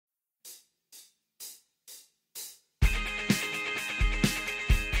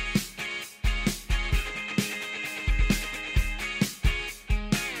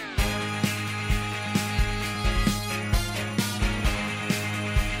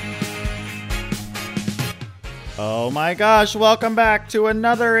Oh my gosh, welcome back to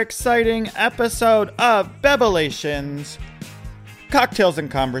another exciting episode of Bevelations. Cocktails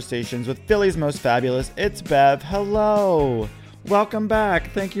and conversations with Philly's most fabulous. It's Bev. Hello. Welcome back.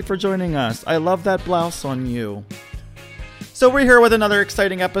 Thank you for joining us. I love that blouse on you. So we're here with another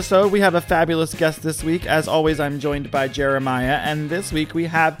exciting episode. We have a fabulous guest this week. As always, I'm joined by Jeremiah, and this week we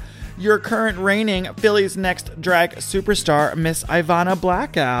have your current reigning Philly's next drag superstar, Miss Ivanna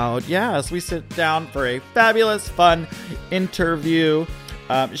Blackout. Yes, we sit down for a fabulous, fun interview.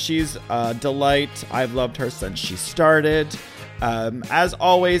 She's a delight. I've loved her since she started. As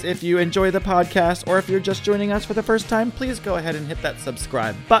always, if you enjoy the podcast or if you're just joining us for the first time, please go ahead and hit that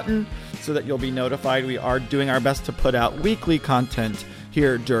subscribe button so that you'll be notified. We are doing our best to put out weekly content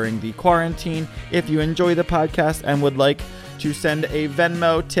here during the quarantine. If you enjoy the podcast and would like to send a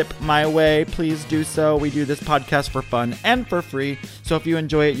Venmo tip my way, please do so. We do this podcast for fun and for free. So if you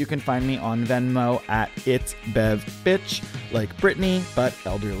enjoy it, you can find me on Venmo at It's Bev Bitch, like Britney, but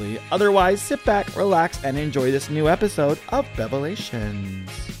elderly. Otherwise, sit back, relax, and enjoy this new episode of Bevelations.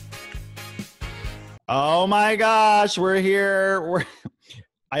 Oh my gosh, we're here.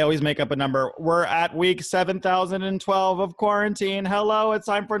 I always make up a number. We're at week 7,012 of quarantine. Hello, it's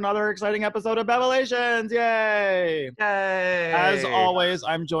time for another exciting episode of Bevelations. Yay! Yay! As always,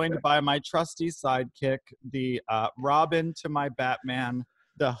 I'm joined by my trusty sidekick, the Robin to my Batman,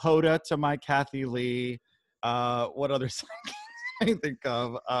 the Hoda to my Kathy Lee. What other sidekicks can I think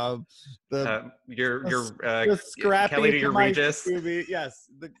of? The Scrappy Kelly to your Regis. Scooby. Yes,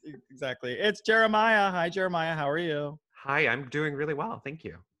 exactly. It's Jeremiah. Hi, Jeremiah. How are you? Hi, I'm doing really well. Thank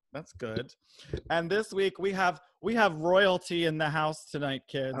you. That's good. And this week we have royalty in the house tonight,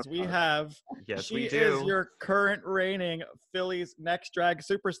 kids. We have we do. She is your current reigning Philly's next drag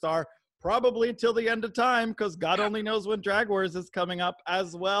superstar, probably till the end of time, because God only knows when Drag Wars is coming up,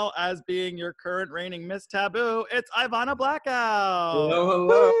 as well as being your current reigning Miss Taboo. It's Ivanna Blackout.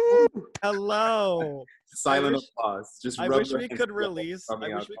 Hello. Hello. Silent applause. I wish we could release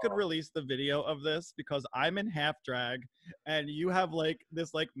the video of this, because I'm in half drag and you have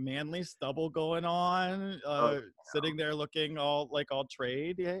this manly stubble going on, sitting there looking all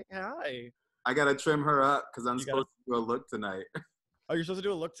trade. Yeah, hi. I gotta trim her up because I'm supposed to do a look tonight. Oh, you're supposed to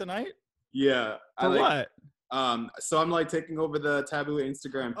do a look tonight? Yeah. For what? So I'm taking over the Taboo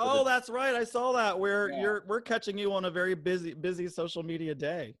Instagram. Oh, that's right. I saw that. We're catching you on a very busy social media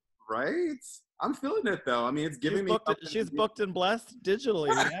day. Right? I'm feeling it though. I mean, it's giving me. She's booked and blessed digitally.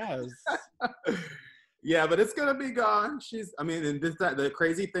 Yes. Yeah, but it's gonna be gone. The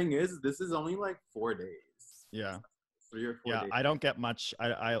crazy thing is, this is only 4 days. Yeah. 3 or 4 days. I don't get much.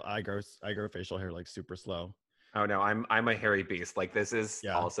 I grow facial hair super slow. Oh no, I'm a hairy beast. This is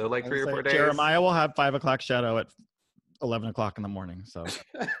also 3 or 4 days. Jeremiah will have 5 o'clock shadow at 11 o'clock in the morning. So.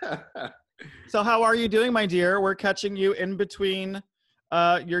 So how are you doing, my dear? We're catching you in between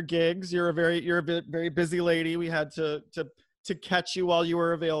your gigs. You're a very busy lady. We had to catch you while you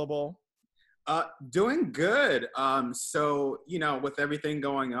were available. Doing good. So, with everything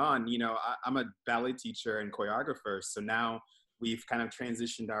going on, I'm a ballet teacher and choreographer. So now we've kind of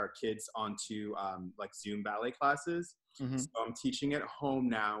transitioned our kids onto Zoom ballet classes. Mm-hmm. So I'm teaching at home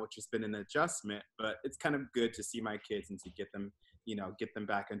now, which has been an adjustment, but it's kind of good to see my kids and to get them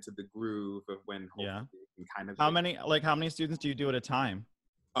back into the groove of when hopefully they can kind of. How many students do you do at a time?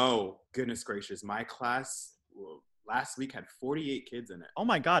 Oh, goodness gracious. My class last week had 48 kids in it. Oh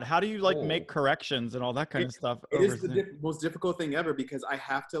my God. How do you make corrections and all that kind of stuff? It is the most difficult thing ever, because I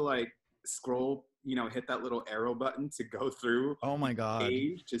have to scroll, hit that little arrow button to go through. Oh my God.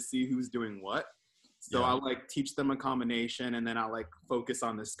 Page to see who's doing what. So I'll teach them a combination, and then I'll focus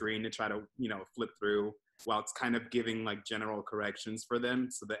on the screen to try to, flip through while it's kind of giving general corrections for them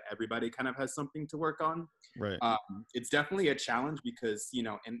so that everybody kind of has something to work on. Right. It's definitely a challenge because,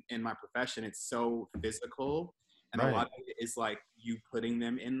 in my profession, it's so physical, and a lot of it is you putting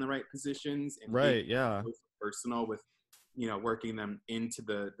them in the right positions and personal with, working them into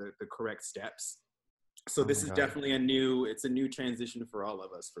the correct steps. So this is definitely a new transition for all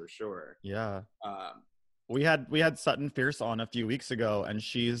of us, for sure. Yeah. We had Sutton Fierce on a few weeks ago, and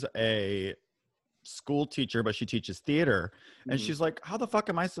she's a school teacher, but she teaches theater. And she's like, how the fuck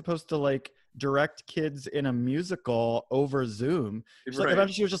am I supposed to direct kids in a musical over Zoom? She's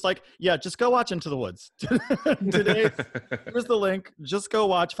eventually she was just like, yeah, just go watch Into the Woods. Today, here's the link. Just go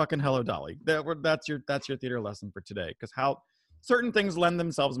watch fucking Hello Dolly. That's your theater lesson for today. Because how certain things lend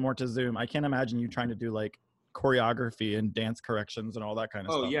themselves more to Zoom. I can't imagine you trying to do choreography and dance corrections and all that kind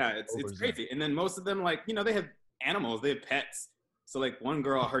of stuff. Oh yeah, it's crazy. And then most of them they have animals, they have pets. So like one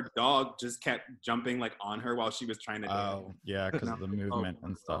girl, her dog just kept jumping like on her while she was trying to dance. Oh, yeah, because of the movement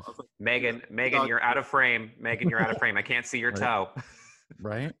and stuff. Like, Megan, dog- you're out of frame. Megan, you're out of frame. I can't see your Right. toe.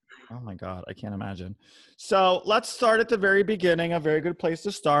 Right? Oh my God, I can't imagine. So let's start at the very beginning. A very good place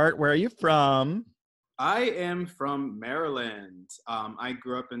to start. Where are you from? I am from Maryland. I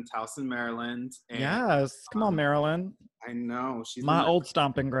grew up in Towson, Maryland. And, Yes. Come on, Maryland. I know My old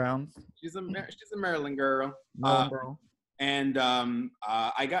stomping grounds. she's a Maryland girl. Maryland girl. And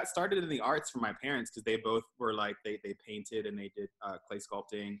I got started in the arts from my parents because they both were like they painted and they did clay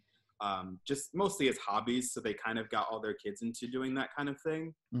sculpting, just mostly as hobbies. So they kind of got all their kids into doing that kind of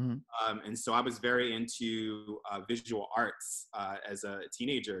thing. Mm-hmm. And so I was very into visual arts as a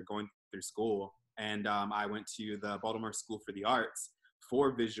teenager going through school. And I went to the Baltimore School for the Arts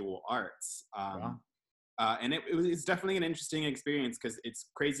for visual arts. Wow. And it's definitely an interesting experience because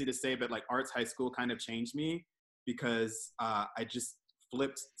it's crazy to say, but like arts high school kind of changed me because I just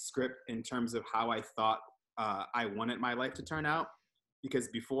flipped script in terms of how I thought I wanted my life to turn out. Because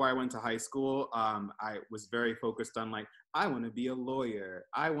before I went to high school, I was very focused on like, I want to be a lawyer.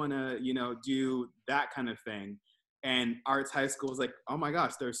 I want to, do that kind of thing. And arts high school was like, oh my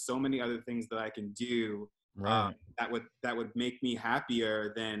gosh, there's so many other things that I can do Right. that would make me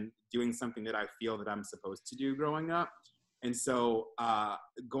happier than doing something that I feel that I'm supposed to do growing up. And so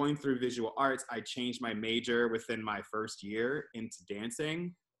going through visual arts, I changed my major within my first year into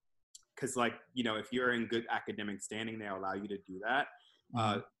dancing. Because like, if you're in good academic standing, they allow you to do that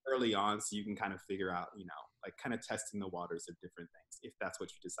early on. So you can kind of figure out, like kind of testing the waters of different things if that's what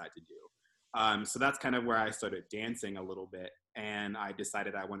you decide to do. So that's kind of where I started dancing a little bit. And I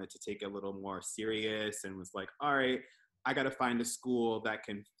decided I wanted to take it a little more serious and was like, all right, I got to find a school that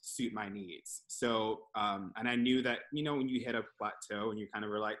can suit my needs. So, and I knew that, when you hit a plateau and you kind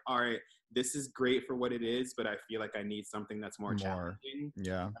of were like, all right, this is great for what it is, but I feel like I need something that's more challenging.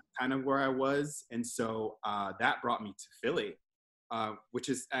 Yeah. That's kind of where I was. And so that brought me to Philly, which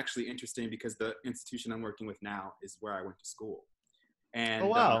is actually interesting because the institution I'm working with now is where I went to school. And oh,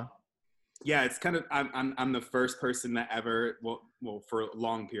 wow. Yeah, it's kind of I'm the first person that ever well for a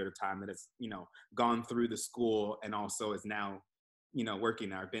long period of time that has gone through the school and also is now working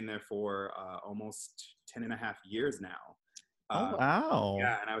there. I've been there for almost 10 and a half years now. Oh, wow.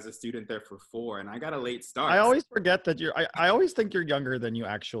 Yeah, and I was a student there for 4, and I got a late start. I always forget that I always think you're younger than you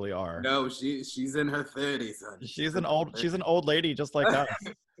actually are. No, she's in her 30s. She's an old lady just like us.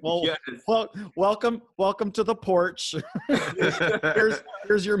 Well, yes. well, welcome to the porch.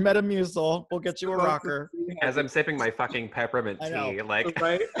 here's your Metamucil. We'll get you a rocker. As I'm sipping my fucking peppermint tea, like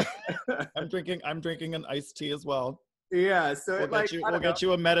right. I'm drinking an iced tea as well. Yeah, so we'll get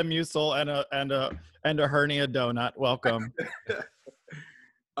you a Metamucil and a hernia donut. Welcome.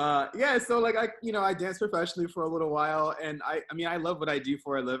 Yeah, so like I danced professionally for a little while, and I mean I love what I do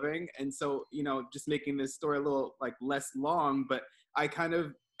for a living, and so just making this story a little like less long, but I kind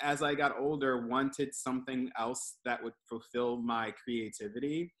of as I got older wanted something else that would fulfill my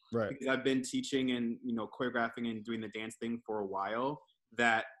creativity. Right. Because I've been teaching and choreographing and doing the dance thing for a while.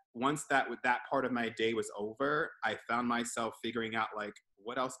 That once that part of my day was over, I found myself figuring out like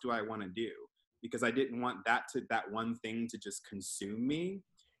what else do I want to do, because I didn't want that one thing to just consume me.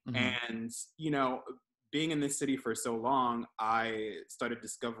 Mm-hmm. And being in this city for so long, I started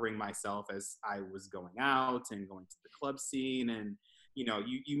discovering myself as I was going out and going to the club scene, and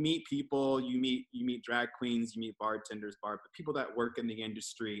you meet people, you meet drag queens, you meet bartenders, people that work in the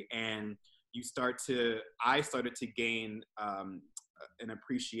industry, and I started to gain an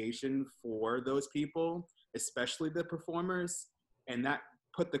appreciation for those people, especially the performers, and that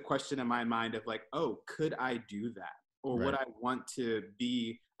put the question in my mind of like, oh, could I do that? Or right. would I want to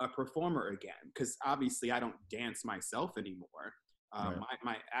be a performer again? Because obviously I don't dance myself anymore. Right.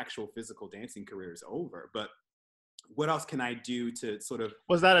 My actual physical dancing career is over, but what else can I do to sort of...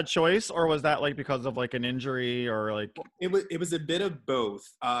 Was that a choice, or was that like because of like an injury, or like... It was a bit of both.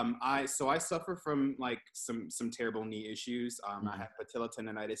 I suffer from like some terrible knee issues. Mm-hmm. I have patella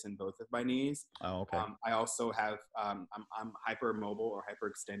tendonitis in both of my knees. Oh, okay. I also have I'm hypermobile or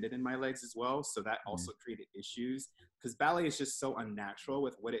hyperextended in my legs as well, so that also created issues, because ballet is just so unnatural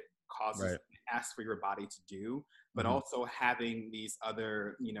with what it causes and asks for your body to do, but also having these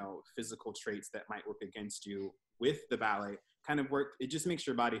other physical traits that might work against you with the ballet kind of work. It just makes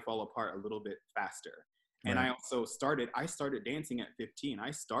your body fall apart a little bit faster. And I also started dancing at 15.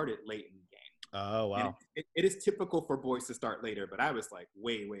 I started late in the game. Oh, wow. It is typical for boys to start later, but I was like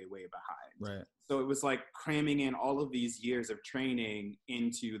way, way, way behind. Right. So it was like cramming in all of these years of training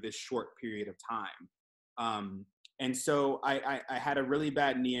into this short period of time. And so I had a really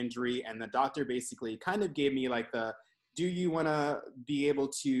bad knee injury, and the doctor basically kind of gave me like do you want to be able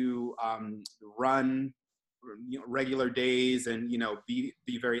to run regular days and be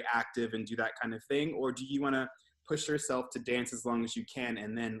very active and do that kind of thing, or do you want to push yourself to dance as long as you can,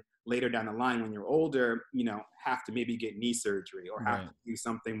 and then later down the line when you're older have to maybe get knee surgery or have to do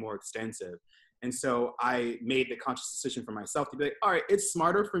something more extensive? And so I made the conscious decision for myself to be like, all right, it's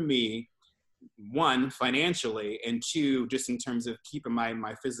smarter for me, one, financially, and two, just in terms of keeping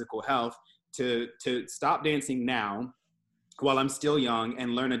my physical health, to stop dancing now while I'm still young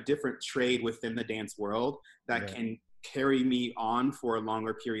and learn a different trade within the dance world that can carry me on for a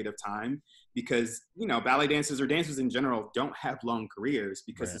longer period of time. Because, ballet dancers or dancers in general don't have long careers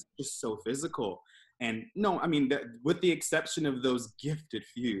because it's just so physical. And no, I mean, with the exception of those gifted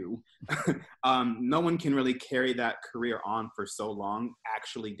few, no one can really carry that career on for so long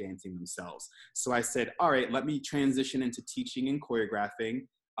actually dancing themselves. So I said, all right, let me transition into teaching and choreographing.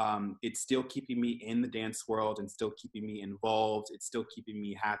 It's still keeping me in the dance world and still keeping me involved. It's still keeping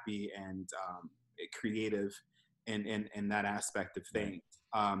me happy and creative in that aspect of things.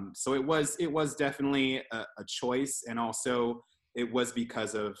 So it was definitely a choice, and also it was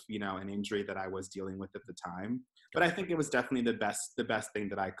because of an injury that I was dealing with at the time. But I think it was definitely the best thing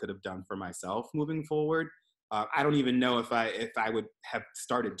that I could have done for myself moving forward. I don't even know if I would have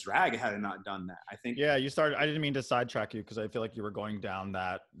started drag had I not done that. I think. Yeah, you started. I didn't mean to sidetrack you because I feel like you were going down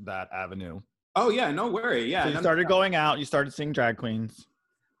that avenue. Oh yeah, no worry. Yeah. So you started going out. You started seeing drag queens.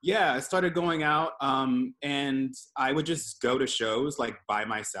 Yeah, I started going out, and I would just go to shows like by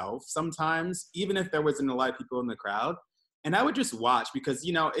myself sometimes, even if there wasn't a lot of people in the crowd. And I would just watch because,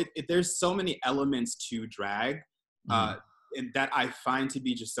 there's so many elements to drag and that I find to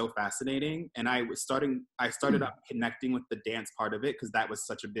be just so fascinating. And I started up connecting with the dance part of it because that was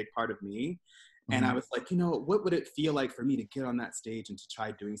such a big part of me. And I was like, what would it feel like for me to get on that stage and to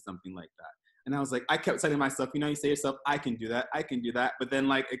try doing something like that? And I was like, I kept saying to myself, you say to yourself, I can do that. But then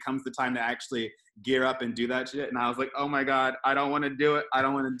it comes the time to actually gear up and do that shit. And I was like, oh my God, I don't want to do it. I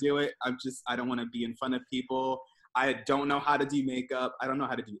don't want to do it. I don't want to be in front of people. I don't know how to do makeup. I don't know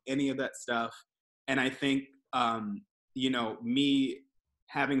how to do any of that stuff. And I think, me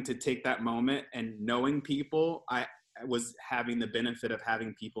having to take that moment and knowing people, I was having the benefit of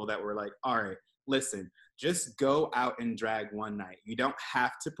having people that were like, all right, listen, just go out and drag one night. You don't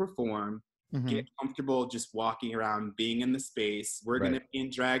have to perform. Get comfortable just walking around, being in the space. We're going to be in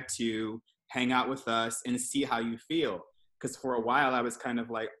drag too. Hang out with us and see how you feel. Because for a while I was kind of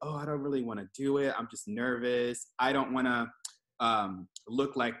like, oh, I don't really want to do it. I'm just nervous. I don't want to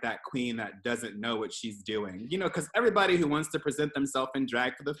look like that queen that doesn't know what she's doing. Because everybody who wants to present themselves in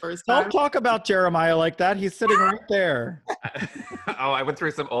drag for the first time. Don't talk about Jeremiah like that. He's sitting right there. Oh, I went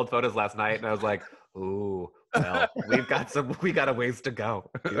through some old photos last night and I was like, ooh, well, we got a ways to go.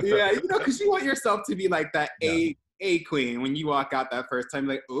 Yeah, because you want yourself to be like that a queen when you walk out that first time,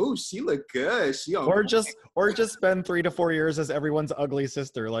 like, ooh, she looked good. Or just spend 3 to 4 years as everyone's ugly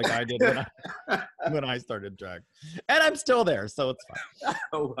sister, like I did when I started drag, and I'm still there, so it's fine.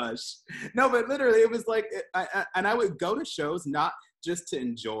 Oh hush. No, but literally, it was like, I would go to shows not just to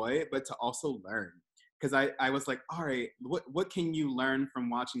enjoy, but to also learn. Because I was like, all right, what can you learn from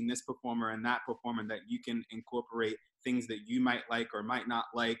watching this performer and that performer that you can incorporate things that you might like or might not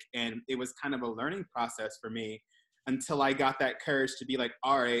like? And it was kind of a learning process for me until I got that courage to be like,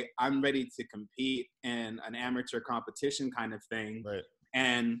 all right, I'm ready to compete in an amateur competition kind of thing. Right.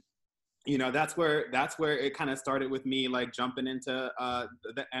 And, that's where it kind of started with me, like jumping into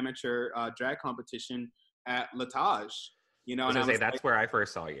the amateur drag competition at Latage. That's where I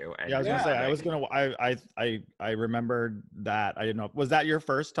first saw you. And I remembered that. I didn't know. Was that your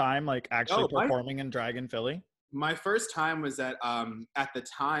first time actually performing in drag in Philly? My first time was at the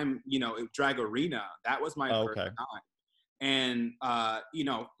time, Drag Arena. That was my first time. And,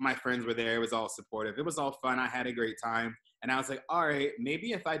 my friends were there. It was all supportive. It was all fun. I had a great time. And I was like, all right,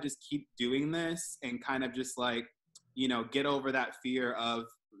 maybe if I just keep doing this and kind of just get over that fear of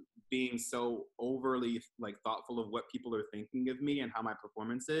being so overly thoughtful of what people are thinking of me and how my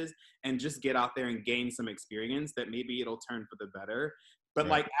performance is, and just get out there and gain some experience, that maybe it'll turn for the better. But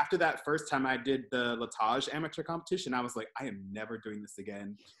after that first time I did the Latage amateur competition, I was like, I am never doing this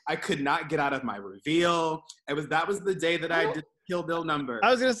again. I could not get out of my reveal. That was the day that I did Kill Bill number.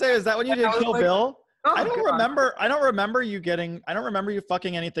 I was gonna say, is that when you did Kill Bill? Oh, I don't God. remember. I don't remember you getting. I don't remember you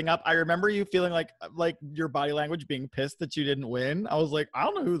fucking anything up. I remember you feeling like your body language being pissed that you didn't win. I was like, I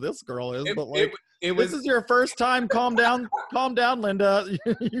don't know who this girl is, It, but it, like, it this was is your first time. Calm down, Linda.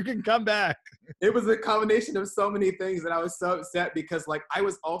 You can come back. it was a combination of so many things, and I was so upset because like I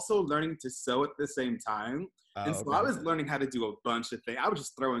was also learning to sew at the same time. And so I was learning how to do a bunch of things. I was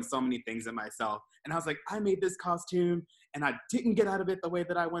just throwing so many things at myself. And I was like, I made this costume and I didn't get out of it the way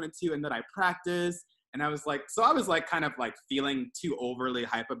that I wanted to, and that I practiced. And I was like, kind of like feeling too overly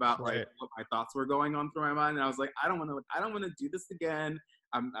hype about like what my thoughts were going on through my mind. And I was like, I don't want to do this again.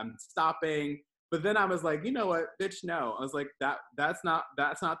 I'm stopping. But then I was like, you know what, bitch, no. I was like, that's not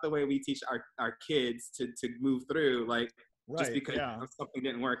the way we teach our kids to move through. Like, just because something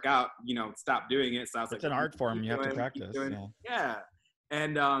didn't work out, stop doing it. So I was It's like, an art form. You have to practice. Yeah.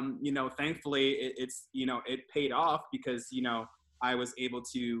 And, thankfully it paid off because, I was able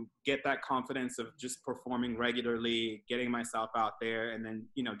to get that confidence of just performing regularly, getting myself out there, and then,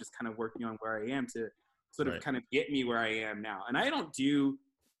 just kind of working on where I am to sort of kind of get me where I am now. And I don't do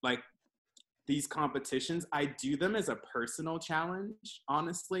like these competitions. I do them as a personal challenge,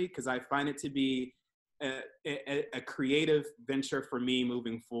 honestly, because I find it to be a creative venture for me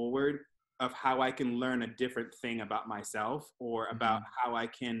moving forward of how I can learn a different thing about myself or about how I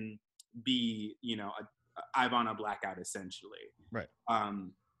can be, Ivanna Blackout, essentially. Right.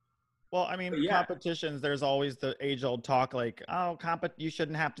 Well, I mean, competitions, there's always the age-old talk like, oh, you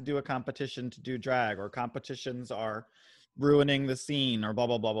shouldn't have to do a competition to do drag, or competitions are ruining the scene, or blah,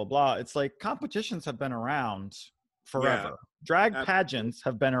 blah, blah, blah, blah. It's like competitions have been around forever. Yeah, drag pageants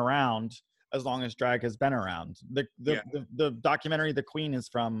have been around as long as drag has been around. The documentary The Queen is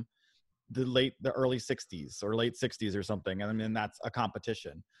from the early 60s or late 60s or something. And I mean, that's a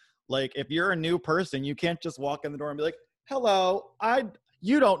competition. Like, if you're a new person, you can't just walk in the door and be like, hello,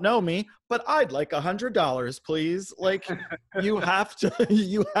 you don't know me, but I'd like $100, please. Like, you have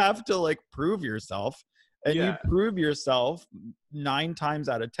to like prove yourself, and you prove yourself 9 times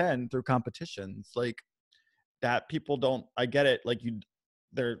out of 10 through competitions. Like, that people don't, I get it. Like,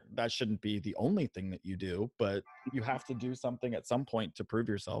 that shouldn't be the only thing that you do, but you have to do something at some point to prove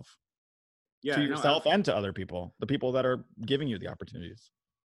yourself to yourself and to other people, the people that are giving you the opportunities.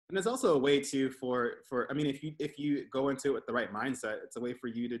 And it's also a way to I mean, if you go into it with the right mindset, it's a way for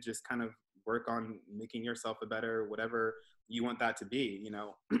you to just kind of work on making yourself a better, whatever you want that to be,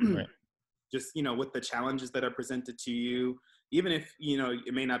 Right. Just, with the challenges that are presented to you, even if,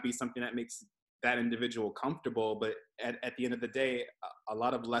 it may not be something that makes that individual comfortable, but at the end of the day, a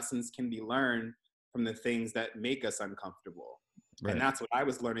lot of lessons can be learned from the things that make us uncomfortable. Right. And that's what I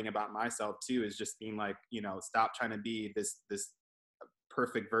was learning about myself too, is just being like, stop trying to be this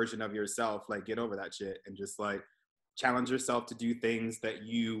perfect version of yourself. Like, get over that shit and just like challenge yourself to do things that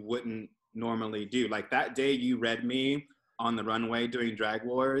you wouldn't normally do. Like that day you read me on the runway doing Drag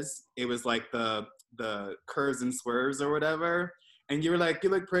Wars, it was like the curves and swerves or whatever, and you were like, you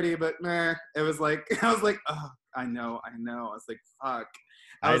look pretty, but meh. It was like, I was like, oh, I know. I was like, fuck.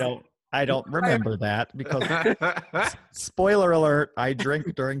 I don't remember that because spoiler alert, I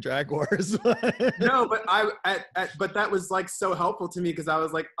drink during Drag Wars. No, but but that was like so helpful to me because I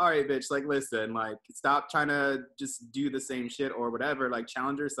was like, all right, bitch, like listen, like stop trying to just do the same shit or whatever. Like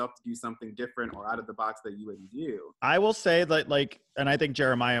challenge yourself to do something different or out of the box that you wouldn't do. I will say that, like, and I think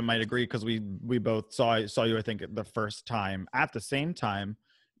Jeremiah might agree because we both saw you, I think, the first time at the same time.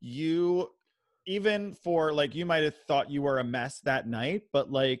 You, even for like, you might have thought you were a mess that night,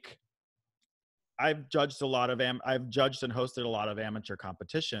 but like, I've judged and hosted a lot of amateur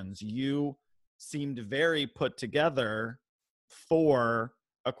competitions. You seemed very put together for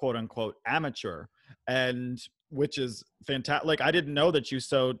a quote unquote amateur, and which is fantastic. Like, I didn't know that you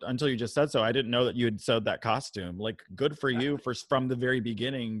sewed until you just said so. I didn't know that you had sewed that costume. Like, good for you from the very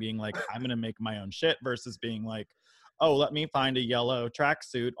beginning being like, I'm gonna make my own shit, versus being like, oh, let me find a yellow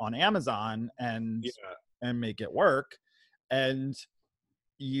tracksuit on Amazon and make it work. And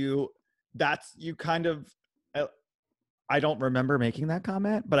you kind of, I don't remember making that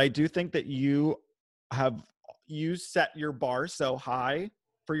comment, but I do think that you set your bar so high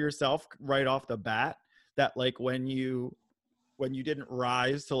for yourself right off the bat that like when you didn't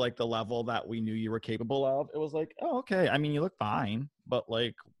rise to like the level that we knew you were capable of, it was like, oh, okay. I mean, you look fine, but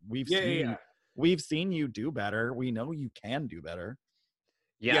like we've seen you do better. We know you can do better.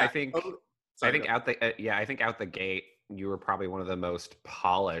 I think out the gate, you were probably one of the most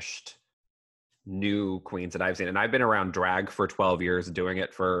polished new queens that I've seen, and I've been around drag for 12 years, doing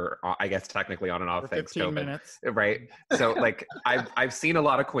it for I guess technically on and off For thanks 15 COVID, minutes. right? So like I've seen a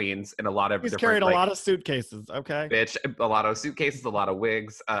lot of queens and a lot of He's different carried a like lot of suitcases. Okay. bitch, a lot of suitcases, a lot of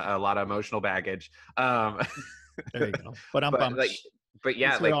wigs, a lot of emotional baggage. There you go. But I'm But bummed. like, but He's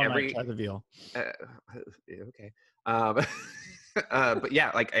yeah, here like all night. every Try the veal. uh, okay. Um, but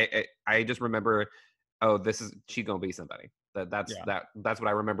yeah, like I just remember, oh, she gonna be somebody. Yeah. That's what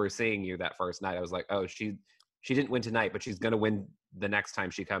I remember seeing you that first night. I was like, oh, she didn't win tonight, but she's gonna win the next time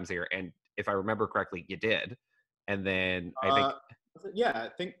she comes here. And if I remember correctly, you did. And then I think yeah, I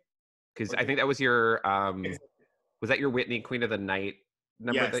think because I think that was your was that your Whitney Queen of the Night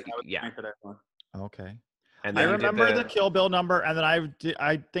number? yes, That that was yeah. for that one. Okay. And I then you did remember the Kill Bill number, and then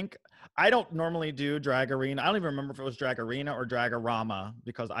I think I don't normally do Drag Arena. I don't even remember if it was Drag Arena or Drag-A-Rama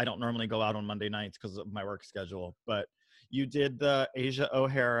because I don't normally go out on Monday nights because of my work schedule. But you did the Asia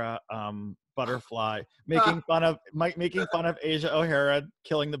O'Hara butterfly, making fun of Asia O'Hara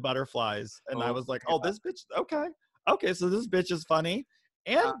killing the butterflies, and I was like, oh, this bitch, okay, so this bitch is funny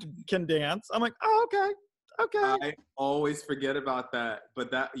and can dance. I'm like, oh, okay. I always forget about that,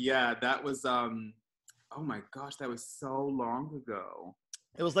 but that was oh my gosh, that was so long ago.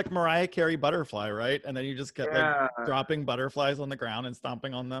 It was like Mariah Carey Butterfly, right? And then you just kept like dropping butterflies on the ground and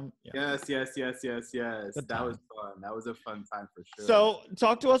stomping on them. Yeah. Yes. That was fun. That was a fun time for sure. So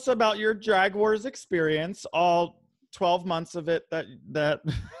talk to us about your Drag Wars experience, all 12 months of it that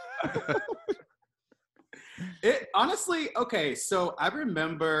It honestly, okay, so I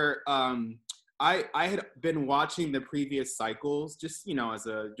remember I had been watching the previous cycles, just as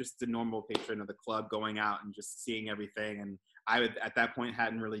a normal patron of the club, going out and just seeing everything. And at that point I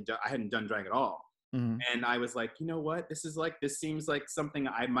hadn't done drag at all. Mm-hmm. And I was like, you know what? This seems like something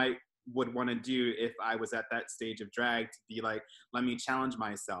I would want to do if I was at that stage of drag, to be like, let me challenge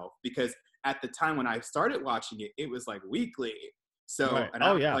myself. Because at the time when I started watching it, it was like weekly. So, right. And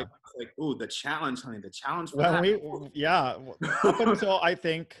I was like, ooh, the challenge, honey, the challenge.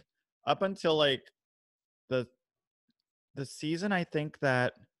 Up until like the season, I think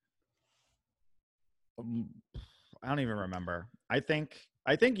that I don't even remember. I think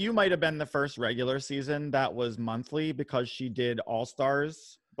you might have been the first regular season that was monthly because she did All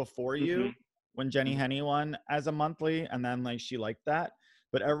Stars before you when Jenny Henney won as a monthly, and then like she liked that.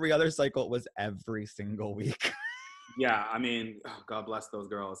 But every other cycle was every single week. Yeah, I mean, God bless those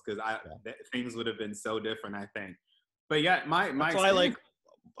girls, because things would have been so different, I think. But yeah, my That's why, like,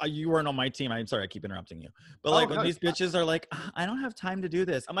 you weren't on my team. I'm sorry, I keep interrupting you. But like when these bitches are like, I don't have time to do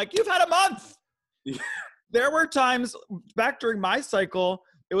this. I'm like, you've had a month. There were times back during my cycle,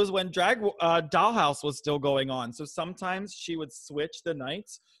 it was when Drag Dollhouse was still going on. So sometimes she would switch the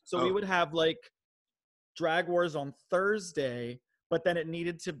nights. So we would have like Drag Wars on Thursday, but then it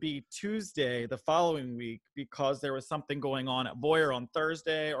needed to be Tuesday the following week because there was something going on at Boyer on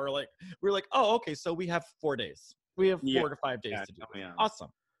Thursday, or like, we were like, oh, okay, so we have 4 days. We have 4 to 5 days to do it. Awesome.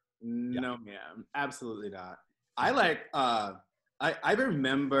 No, ma'am. Absolutely not. I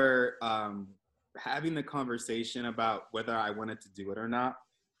remember having the conversation about whether I wanted to do it or not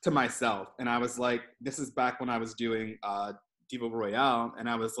to myself. And I was like, this is back when I was doing Diva Royale. And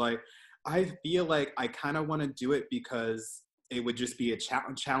I was like, I feel like I kind of want to do it because it would just be a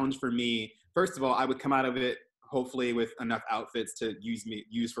challenge for me. First of all, I would come out of it hopefully with enough outfits to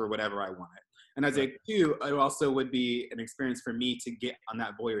use for whatever I wanted. And as a two, it also would be an experience for me to get on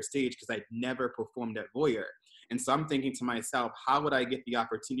that Voyeur stage because I'd never performed at Voyeur. And so I'm thinking to myself, how would I get the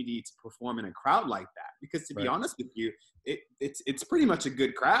opportunity to perform in a crowd like that? Because to be honest with you, it's pretty much a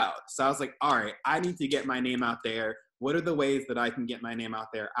good crowd. So I was like, all right, I need to get my name out there. What are the ways that I can get my name out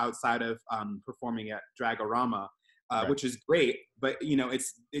there outside of performing at Drag-A-Rama? Which is great, but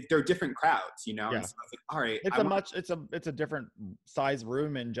they're different crowds, And so I was like, all right, it's a different size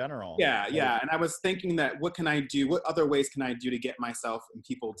room in general. Yeah. And I was thinking that what can I do? What other ways can I do to get myself and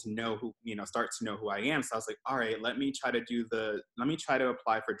people to know who, start to know who I am? So I was like, all right, let me try to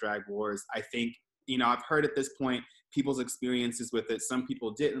apply for Drag Wars. I think, I've heard at this point people's experiences with it. Some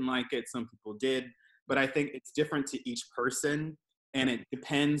people didn't like it, some people did, but I think it's different to each person. And it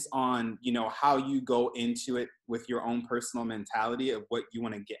depends on, how you go into it with your own personal mentality of what you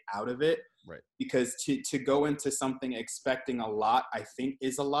want to get out of it. Right. Because to go into something expecting a lot, I think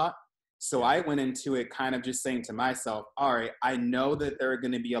is a lot. So I went into it kind of just saying to myself, all right, I know that there are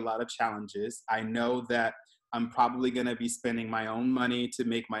going to be a lot of challenges. I know that I'm probably going to be spending my own money to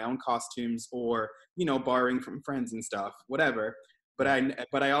make my own costumes or, borrowing from friends and stuff, whatever. But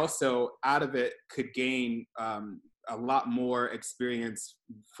I also out of it could gain, a lot more experience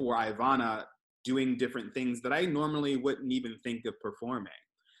for Ivanna doing different things that I normally wouldn't even think of performing.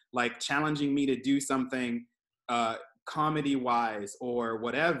 like challenging me to do something comedy wise or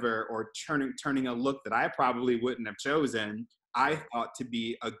whatever, or turning a look that I probably wouldn't have chosen, I thought to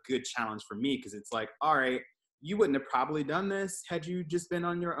be a good challenge for me, because it's like, all right, you wouldn't have probably done this had you just been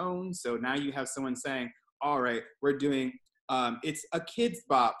on your own. So now you have someone saying, all right, we're doing it's a kids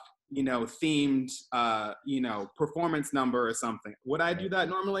bop, themed performance number or something. Would I do that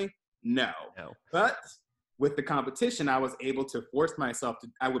normally? No. But with the competition, I was able to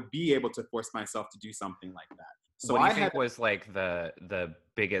I would be able to force myself to do something like that. So what do you think was like the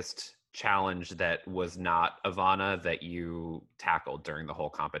biggest challenge that was not Ivanna that you tackled during the whole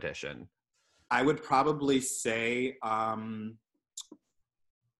competition? I would probably say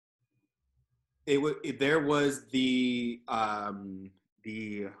there was the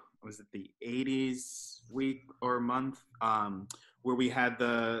 80s week or month where we had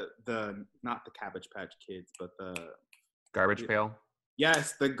the not the Cabbage Patch Kids, but the Garbage Pail.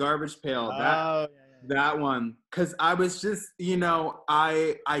 Yes, the Garbage Pail. Oh, that one, because I was just, it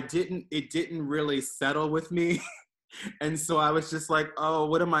didn't really settle with me. And so I was just like, oh,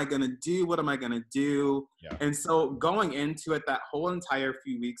 what am I going to do? What am I going to do? Yeah. And so going into it, that whole entire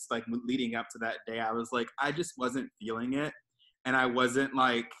few weeks, like leading up to that day, I was like, I just wasn't feeling it. And I wasn't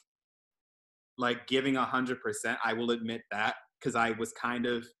like giving 100%. I will admit that, because I was kind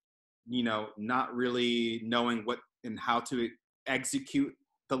of, not really knowing what and how to execute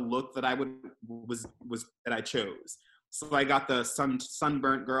the look that that I chose. So I got the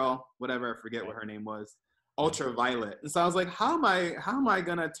sunburnt girl, whatever, I forget what her name was, ultraviolet. And so I was like, how am I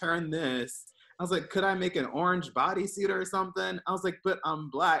gonna turn this? I was like, could I make an orange bodysuit or something? I was like, but I'm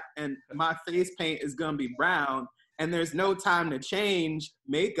Black and my face paint is gonna be brown, and there's no time to change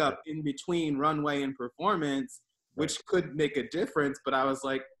makeup in between runway and performance, which could make a difference. But I was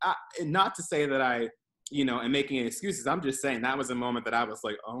like, not to say that I, and making excuses. I'm just saying that was a moment that I was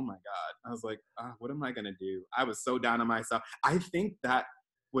like, oh my God. I was like, what am I gonna do? I was so down on myself. I think that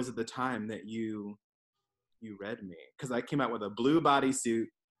was the time that you read me, because I came out with a blue bodysuit.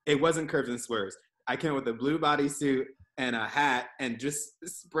 It wasn't Curves and Swerves. I came out with a blue bodysuit and a hat and just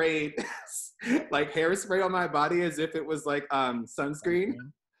sprayed like hairspray on my body as if it was like sunscreen.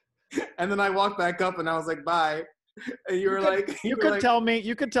 And then I walked back up and I was like, bye. And you could tell me,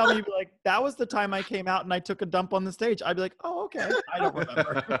 you'd be like, that was the time I came out and I took a dump on the stage. I'd be like, oh, okay. I don't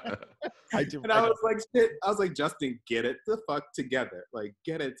remember. I do. And I was like, shit. I was like, Justin, get it the fuck together. Like,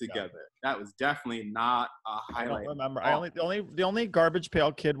 get it together. Yeah. That was definitely not a highlight. I don't remember. The only Garbage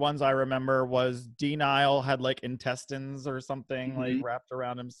Pail Kid ones I remember was D. Nile had like intestines or something like wrapped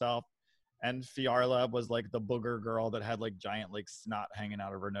around himself. And Fiarla was like the booger girl that had like giant like snot hanging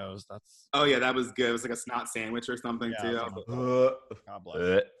out of her nose. Oh yeah, that was good. It was like a snot sandwich or something too. God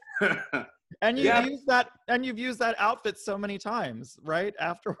bless. And you've used that outfit so many times, right?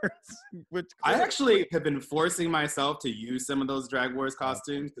 Afterwards, I actually have been forcing myself to use some of those Drag Wars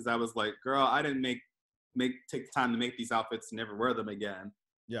costumes, because I was like, girl, I didn't take the time to make these outfits and never wear them again.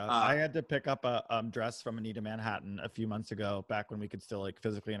 Yeah, I had to pick up a dress from Anita Manhattan a few months ago, back when we could still like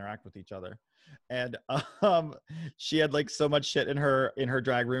physically interact with each other. And she had like so much shit in her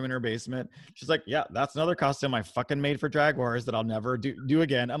drag room in her basement. She's like, yeah, that's another costume I fucking made for Drag Wars that I'll never do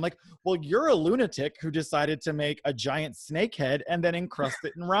again. I'm like, well, you're a lunatic who decided to make a giant snake head and then encrust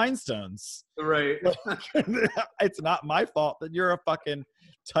it in rhinestones. Right. It's not my fault that you're a fucking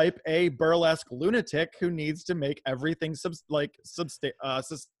type A burlesque lunatic who needs to make everything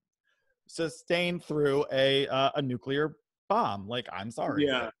sustain through a nuclear bomb. Like, I'm sorry.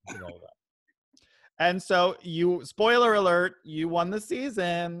 Yeah. And so spoiler alert, you won the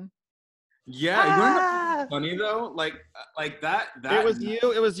season. Yeah. You know what's funny though? Like that.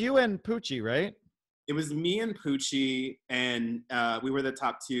 It was you and Poochie, right? It was me and Poochie, and we were the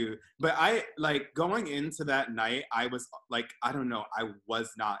top two. But I, like, going into that night, I was like, I don't know, I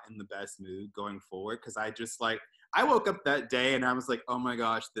was not in the best mood going forward, because I just, like, I woke up that day and I was like, oh my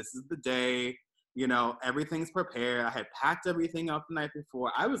gosh, this is the day, everything's prepared. I had packed everything up the night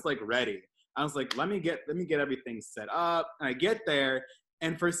before. I was like ready. I was like, let me get everything set up. And I get there,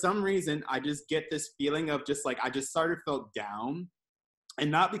 and for some reason, I just get this feeling of just like, I just felt down. And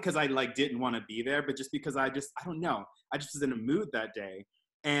not because I like didn't want to be there, but just because I don't know. I just was in a mood that day.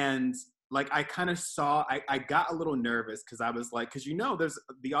 And like, I kind of saw, I got a little nervous, because I was like, because there's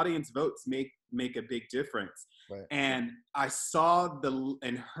the audience votes make a big difference. Right. And I saw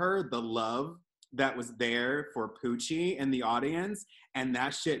and heard the love that was there for Poochie in the audience. And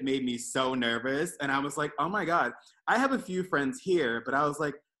that shit made me so nervous. And I was like, oh my God, I have a few friends here, but I was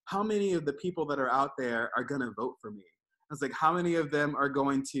like, how many of the people that are out there are going to vote for me? I was like, how many of them are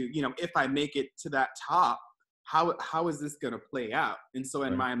going to, if I make it to that top, how is this going to play out? And so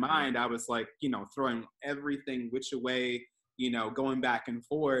in my mind, I was like, throwing everything which way, going back and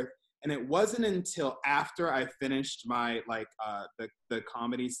forth. And it wasn't until after I finished my the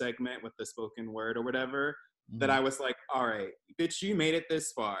comedy segment with the spoken word or whatever that I was like, all right, bitch, you made it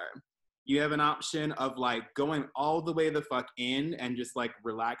this far. You have an option of like going all the way the fuck in and just like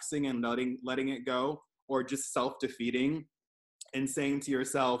relaxing and letting it go, or just self-defeating and saying to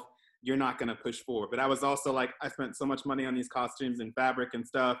yourself, you're not going to push forward. But I was also like, I spent so much money on these costumes and fabric and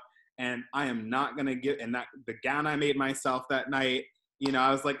stuff, and I am not going to get, and that the gown I made myself that night,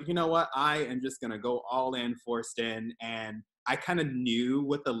 I was like, you know what? I am just going to go all in, forced in. And I kind of knew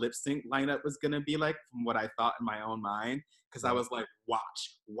what the lip sync lineup was going to be like from what I thought in my own mind. Cause I was like,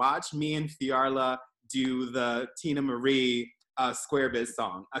 watch me and Fiarla do the Tina Marie Square Biz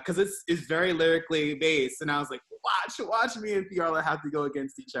song. Cause it's very lyrically based. And I was like, watch me and Fiarla have to go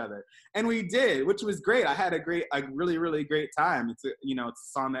against each other. And we did, which was great. I had a really, really great time. It's a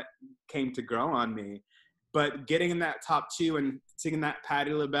song that came to grow on me. But getting in that top 2 and singing that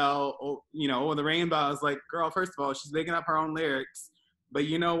Patti LaBelle, Over the Rainbow, I was like, girl, first of all, she's making up her own lyrics. But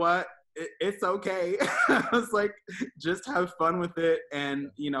you know what? It's okay. I was like, just have fun with it.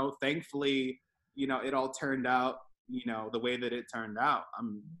 And, thankfully, it all turned out, the way that it turned out.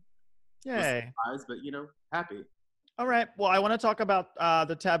 I'm surprised, but, happy. All right. Well, I want to talk about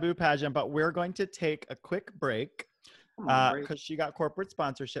the Taboo pageant, but we're going to take a quick break because she got corporate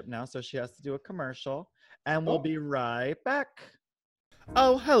sponsorship now, so she has to do a commercial. And we'll be right back.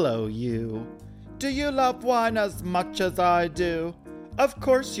 Oh, hello, you. Do you love wine as much as I do? Of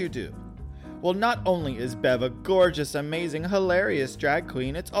course you do. Well, not only is Bev a gorgeous, amazing, hilarious drag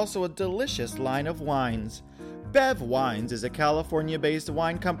queen, it's also a delicious line of wines. Bev Wines is a California-based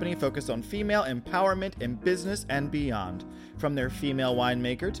wine company focused on female empowerment in business and beyond. From their female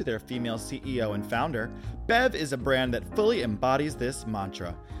winemaker to their female CEO and founder, Bev is a brand that fully embodies this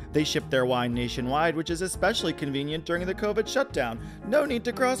mantra. They ship their wine nationwide, which is especially convenient during the COVID shutdown. No need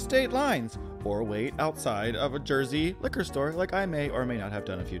to cross state lines or wait outside of a Jersey liquor store like I may or may not have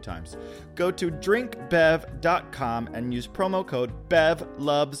done a few times. Go to drinkbev.com and use promo code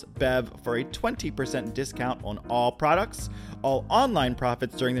BEVLOVESBEV for a 20% discount on all products. All online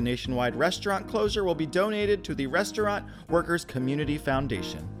profits during the nationwide restaurant closure will be donated to the Restaurant Workers Community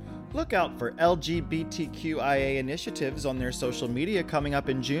Foundation. Look out for LGBTQIA initiatives on their social media coming up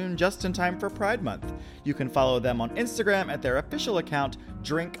in June, just in time for Pride Month. You can follow them on Instagram at their official account,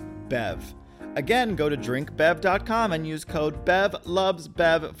 DrinkBev. Again, go to drinkbev.com and use code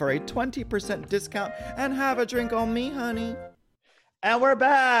BEVLOVESBEV for a 20% discount and have a drink on me, honey. And we're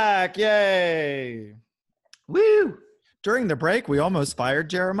back! Yay! Woo! During the break, we almost fired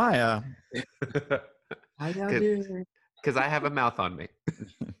Jeremiah. How y'all doing? Because I have a mouth on me.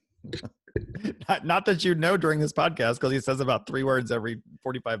 Not that you know during this podcast, because he says about 3 words every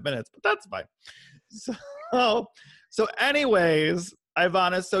 45 minutes, but that's fine. So anyways,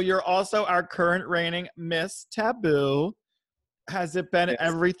 Ivanna, so you're also our current reigning Miss Taboo. Has it been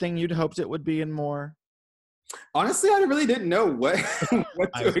everything you'd hoped it would be and more? Honestly, I really didn't know what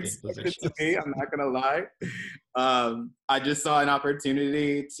to expect it to be. I'm not gonna lie. I just saw an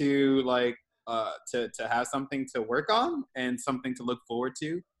opportunity to to have something to work on and something to look forward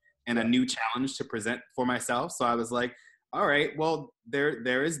to, and a new challenge to present for myself. So I was like, all right, well,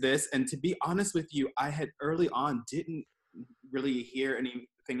 there is this. And to be honest with you, I had early on didn't really hear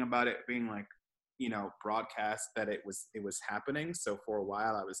anything about it being like, broadcast that it was happening. So for a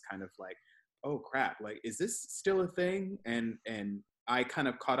while I was kind of like, oh crap, like, is this still a thing? And I kind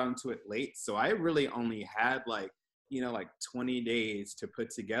of caught onto it late. So I really only had 20 days to put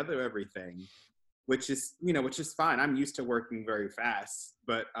together everything, which is fine. I'm used to working very fast,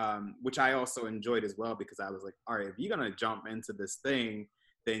 but which I also enjoyed as well, because I was like, all right, if you're gonna jump into this thing,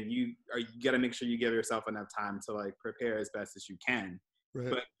 then you got to make sure you give yourself enough time to prepare as best as you can. Right.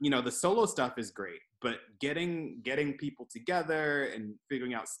 But the solo stuff is great, but getting people together and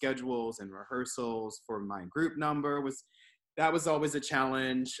figuring out schedules and rehearsals for my group number was always a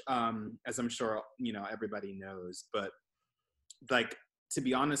challenge, as I'm sure everybody knows. But to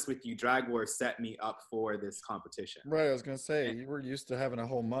be honest with you, Drag Wars set me up for this competition. Right, I was gonna say, you were used to having a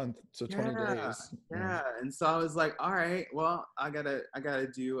whole month, so 20 days. Yeah, and so I was like, all right, well, I gotta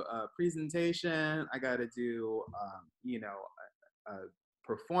do a presentation, I gotta do a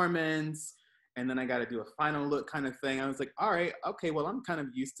performance, and then I gotta do a final look kind of thing. I was like, all right, okay, well, I'm kind of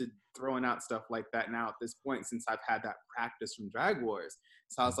used to throwing out stuff like that now at this point, since I've had that practice from Drag Wars.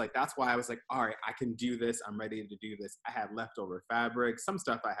 So I was like, that's why I was like, all right, I can do this. I'm ready to do this. I had leftover fabric, some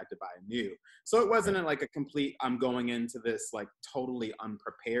stuff I had to buy new. So it wasn't a complete, I'm going into this totally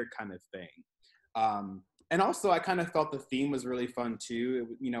unprepared kind of thing. And also I kind of felt the theme was really fun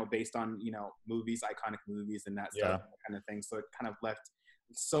too, based on, movies, iconic movies and that stuff, that kind of thing. So it kind of left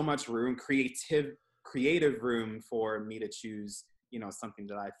so much room, creative room for me to choose, something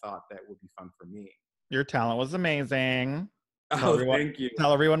that I thought that would be fun for me. Your talent was amazing. Thank you.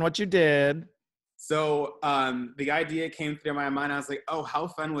 Tell everyone what you did. So the idea came through my mind. I was like, oh, how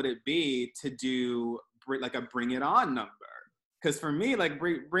fun would it be to do like a Bring It On number? Because for me, like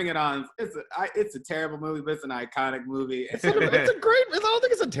Bring It On, it's a terrible movie, but it's an iconic movie. It's a great. I don't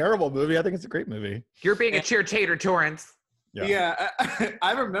think it's a terrible movie. I think it's a great movie. You're being a cheer-tater, Torrance. Yeah,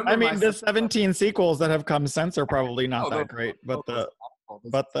 I remember. I mean, the 17 sequels that have come since are probably not that great, but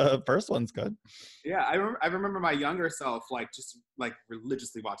the first one's good. Yeah, I remember my younger self just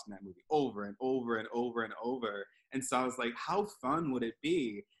religiously watching that movie over and over and over and over. And so I was like, how fun would it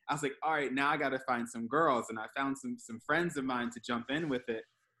be? I was like, all right, now I got to find some girls. And I found some friends of mine to jump in with it.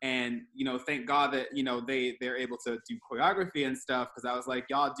 And, thank God that, they're able to do choreography and stuff. Because I was like,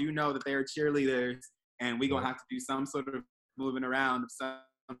 y'all do know that they're cheerleaders. And we're going to have to do some sort of moving around of some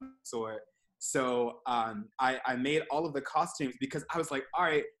sort. So I made all of the costumes because I was like, all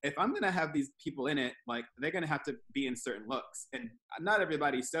right, if I'm going to have these people in it, like they're going to have to be in certain looks. And not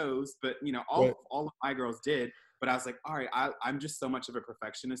everybody sews, but, all of my girls did. But I was like, all right, I'm just so much of a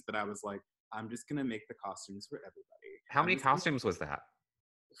perfectionist that I was like, I'm just going to make the costumes for everybody. How many costumes was that?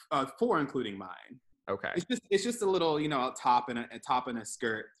 4, including mine. Okay. It's just a little, a top and a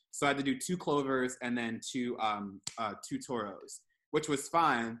skirt. So I had to do 2 clovers and then 2 toros, which was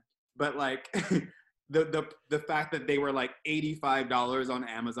fine. But like the fact that they were like $85 on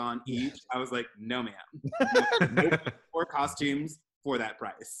Amazon each, I was like, no, ma'am. No 4 costumes for that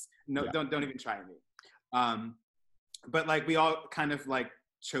price. No, don't even try me. But like we all kind of like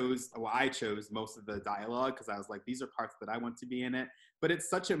I chose most of the dialogue because I was like, these are parts that I want to be in it. But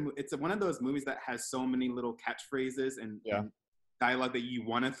it's one of those movies that has so many little catchphrases and dialogue that you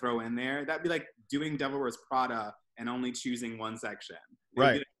want to throw in there. That'd be like doing Devil Wears Prada and only choosing one section.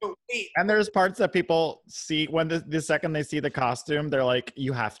 Right. Like, oh, wait. And there's parts that people see when the second they see the costume, they're like,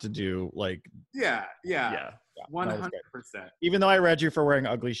 you have to do like. Yeah. 100%. Even though I read you for wearing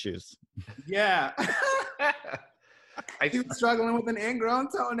ugly shoes. Yeah. I keep struggling with an ingrown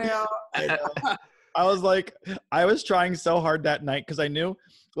toenail. I was trying so hard that night because I knew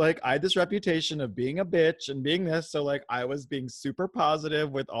like I had this reputation of being a bitch and being this. So like I was being super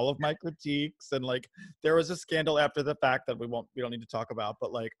positive with all of my critiques. And like there was a scandal after the fact that we don't need to talk about.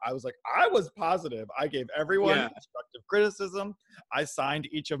 But like I was positive. I gave everyone constructive criticism. I signed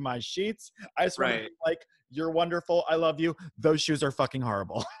each of my sheets. I just wanted to be like, you're wonderful. I love you. Those shoes are fucking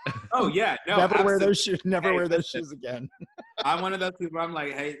horrible. Oh yeah, no. Never wear those shoes. Never wear those shoes again. I'm one of those people. I'm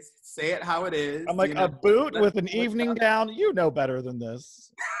like, hey, say it how it is. I'm like, a boot with an evening gown. You know better than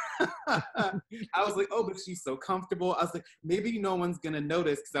this. I was like, oh, but she's so comfortable. I was like, maybe no one's gonna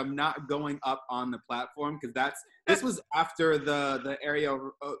notice because I'm not going up on the platform because this was after the area.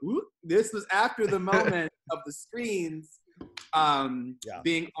 This was after the moment of the screens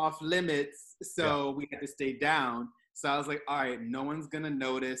being off limits, so we had to stay down. So I was like, all right, no one's gonna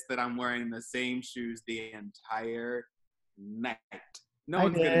notice that I'm wearing the same shoes the entire night. No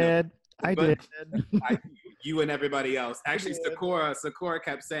one's gonna notice. I did. You and everybody else. Actually, Sakura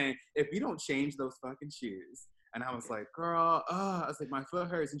kept saying, if you don't change those fucking shoes. And I was like, girl, I was like, my foot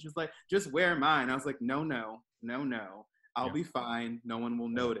hurts. And she was like, just wear mine. I was like, no. I'll be fine. No one will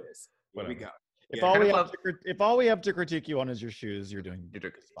notice. Here we go. If all we have to critique you on is your shoes, you're doing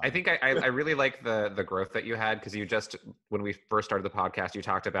fine. I think I really like the growth that you had because you just, when we first started the podcast, you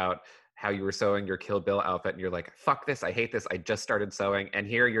talked about how you were sewing your Kill Bill outfit and you're like, fuck this, I hate this, I just started sewing. And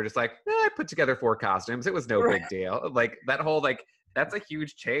here you're just like, I put together 4 costumes. It was no big deal. Like that whole, like, that's a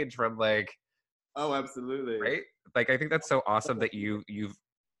huge change from like. Oh, absolutely. Right? Like, I think that's so awesome that you've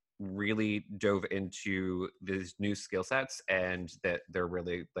really dove into these new skill sets and that they're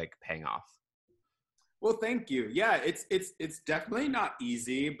really like paying off. Well, thank you. Yeah, it's definitely not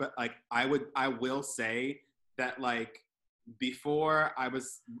easy, but like I will say that like before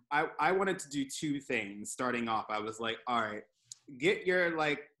I wanted to do 2 things starting off. I was like, all right, get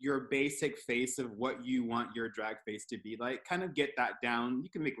your basic face of what you want your drag face to be like, kind of get that down. You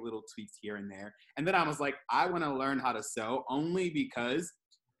can make little tweaks here and there. And then I was like, I want to learn how to sew only because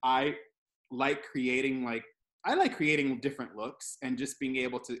I like creating different looks and just being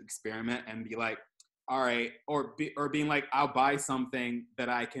able to experiment and be like, all right, or being like, I'll buy something that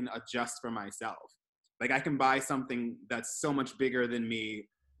I can adjust for myself. Like I can buy something that's so much bigger than me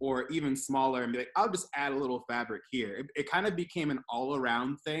or even smaller and be like, I'll just add a little fabric here. It kind of became an all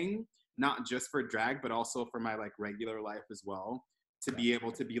around thing, not just for drag, but also for my like regular life as well. to be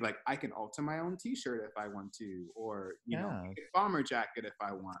able to be like, I can alter my own t-shirt if I want to, or, you know, Yeah. make a bomber jacket if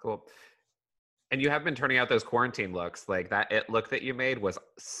I want. Cool. And you have been turning out those quarantine looks. Like that It look that you made was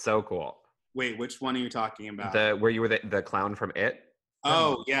so cool. Wait, which one are you talking about? Where you were the clown from It.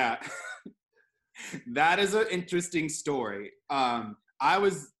 Oh, yeah. That is an interesting story. I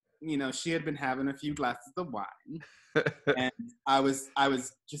was, you know, she had been having a few glasses of wine, and I was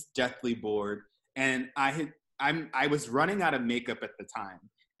just deathly bored, and I was running out of makeup at the time,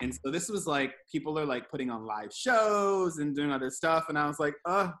 and so this was like people are like putting on live shows and doing other stuff, and I was like,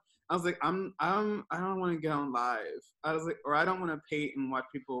 I don't want to get on live. I was like, or I don't want to paint and watch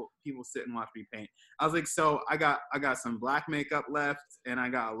people sit and watch me paint. I was like, so I got some black makeup left, and I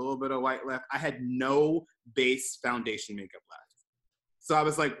got a little bit of white left. I had no base foundation makeup left. So I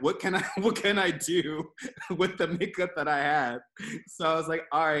was like, what can I do with the makeup that I had? So I was like,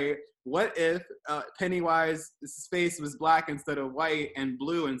 all right, what if Pennywise's face was black instead of white and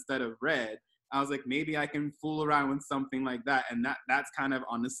blue instead of red? I was like, maybe I can fool around with something like that. And that's kind of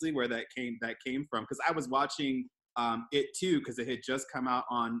honestly where that came from. Because I was watching it too, because it had just come out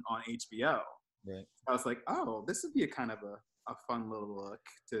on HBO. Right. I was like, oh, this would be a kind of a fun little look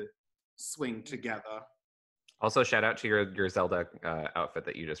to swing together. Also, shout out to your Zelda outfit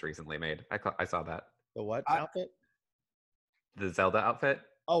that you just recently made. I saw that. The what outfit? The Zelda outfit.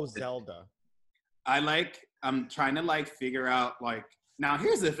 Oh, Zelda. I'm trying to like figure out like, now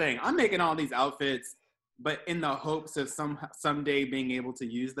here's the thing. I'm making all these outfits, but in the hopes of someday being able to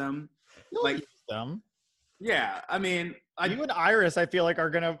use them. You'll like use them. Yeah, I mean, you and Iris, I feel like,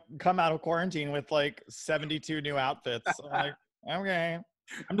 are gonna come out of quarantine with like 72 new outfits. I'm like, okay.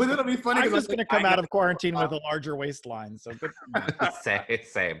 But it'll be funny. I'm just like, gonna come out of quarantine with a larger waistline. So good for me.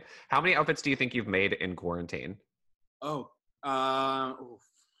 Same. How many outfits do you think you've made in quarantine? Oh, I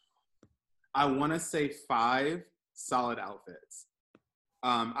want to say 5 solid outfits.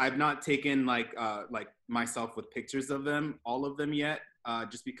 I've not taken like myself with pictures of all of them yet,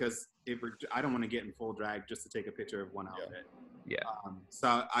 just because I don't want to get in full drag just to take a picture of one outfit. Yeah.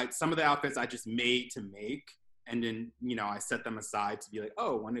 So some of the outfits I just made to make, and then, you know, I set them aside to be like,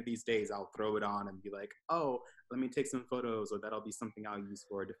 oh, one of these days I'll throw it on and be like, oh, let me take some photos, or that'll be something I'll use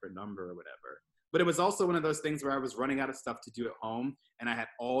for a different number or whatever. But it was also one of those things where I was running out of stuff to do at home, and I had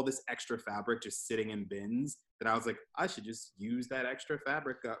all this extra fabric just sitting in bins that I was like, I should just use that extra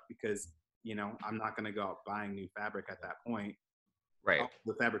fabric up, because, you know, I'm not going to go out buying new fabric at that point. Right.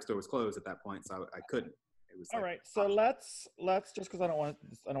 The fabric store was closed at that point, so I couldn't. It was all like, right, so let's just, because I don't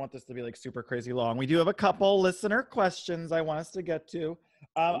want this to be like super crazy long. We do have a couple listener questions I want us to get to.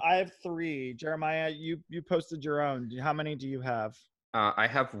 I have 3. Jeremiah, you posted your own. How many do you have? I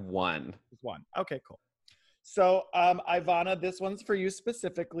have 1. Just 1. Okay, cool. So, Ivanna, this one's for you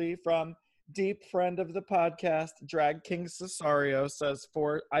specifically, from deep friend of the podcast, Drag King Cesario, says,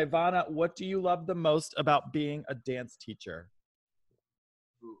 for Ivanna, what do you love the most about being a dance teacher?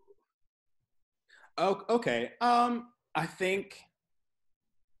 Oh, okay. I think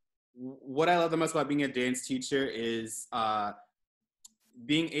what I love the most about being a dance teacher is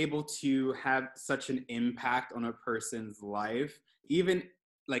being able to have such an impact on a person's life, even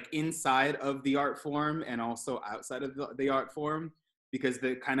like inside of the art form and also outside of the art form, because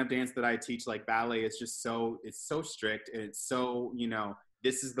the kind of dance that I teach, like ballet, is just it's so strict, and it's so, you know,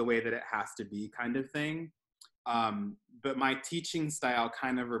 this is the way that it has to be kind of thing. But my teaching style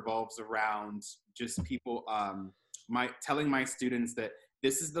kind of revolves around just people, telling my students that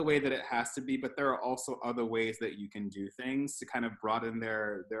this is the way that it has to be, but there are also other ways that you can do things to kind of broaden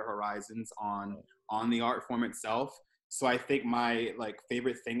their horizons on the art form itself. So I think my like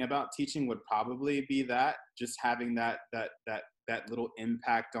favorite thing about teaching would probably be that, just having that little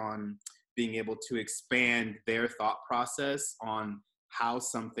impact on being able to expand their thought process on how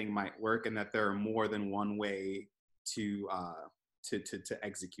something might work, and that there are more than one way to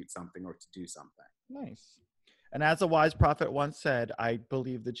execute something or to do something. Nice. And as a wise prophet once said, I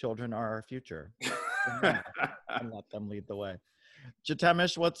believe the children are our future. And let them lead the way.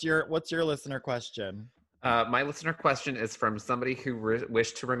 Jatemish, what's your listener question? My listener question is from somebody who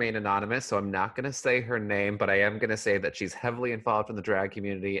wished to remain anonymous, so I'm not going to say her name, but I am going to say that she's heavily involved in the drag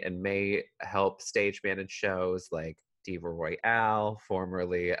community and may help stage manage shows like Diva Royale,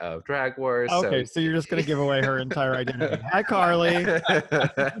 formerly of Drag Wars. Okay, so you're just going to give away her entire identity. Hi, Carly.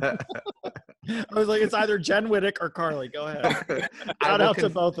 I was like, it's either Jen Whittick or Carly. Go ahead. Shout out to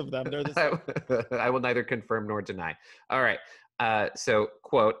both of them. They're the same. I will neither confirm nor deny. All right. So,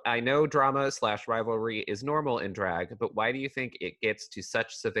 quote, I know drama/rivalry is normal in drag, but why do you think it gets to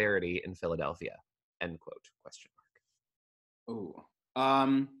such severity in Philadelphia? End quote, question mark.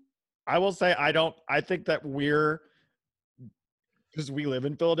 Oh, I will say I think that we're because we live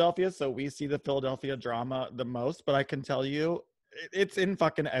in Philadelphia, so we see the Philadelphia drama the most. But I can tell you, it's in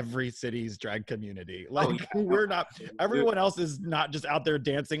fucking every city's drag community. Like we're not, everyone else is not just out there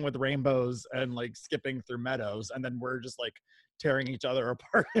dancing with rainbows and like skipping through meadows, and then we're just like tearing each other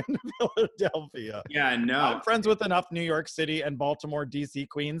apart in Philadelphia. Yeah, no. I'm friends with enough New York City and Baltimore, DC,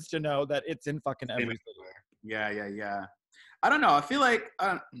 Queens to know that it's in fucking every city. Yeah. I don't know. I feel like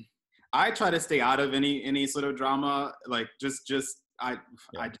I try to stay out of any sort of drama. Like I just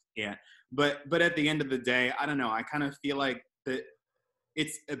can't. But at the end of the day, I don't know. I kind of feel like that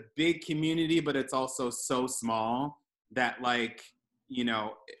it's a big community, but it's also so small that, like, you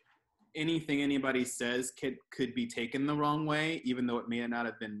know, anything anybody says could be taken the wrong way, even though it may not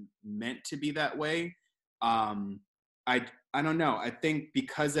have been meant to be that way. I don't know. I think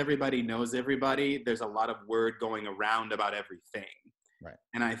because everybody knows everybody, there's a lot of word going around about everything. Right.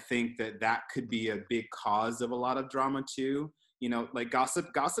 And I think that could be a big cause of a lot of drama too. You know, like gossip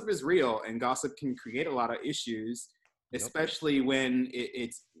is real, and gossip can create a lot of issues, especially when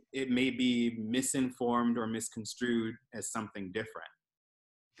it may be misinformed or misconstrued as something different.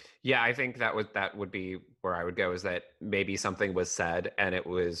 Yeah, I think that would be where I would go, is that maybe something was said and it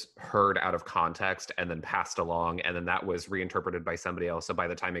was heard out of context and then passed along, and then that was reinterpreted by somebody else. So by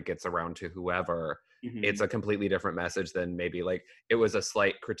the time it gets around to whoever, it's a completely different message than maybe like it was a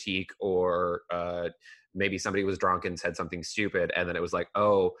slight critique, or maybe somebody was drunk and said something stupid, and then it was like,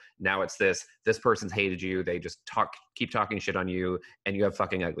 oh, now it's this person's hated you. They just keep talking shit on you, and you have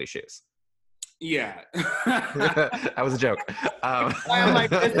fucking ugly shoes. Yeah. That was a joke. I'm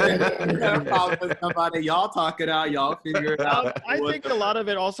like, with somebody, y'all talk it out, y'all figure it out. I think a lot of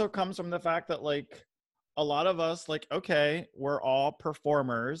it also comes from the fact that, like, a lot of us, like, okay, we're all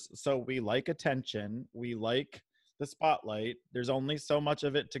performers, so we like attention, we like the spotlight. There's only so much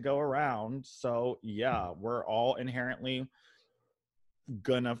of it to go around. So yeah, we're all inherently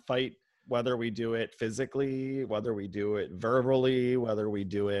gonna fight, whether we do it physically, whether we do it verbally, whether we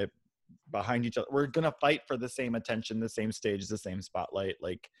do it behind each other. We're gonna fight for the same attention, the same stage, the same spotlight.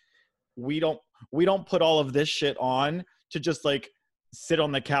 Like we don't put all of this shit on to just like sit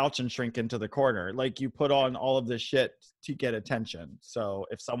on the couch and shrink into the corner. Like you put on all of this shit to get attention. So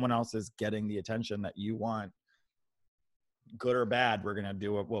if someone else is getting the attention that you want, good or bad, we're gonna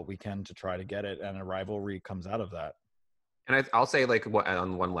do what we can to try to get it, and a rivalry comes out of that. And I'll say, like,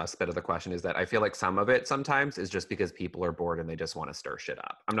 on one last bit of the question is that I feel like some of it sometimes is just because people are bored and they just want to stir shit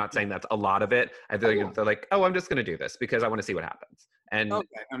up. I'm not saying that's a lot of it. I feel like they're like, oh, I'm just going to do this because I want to see what happens. And okay.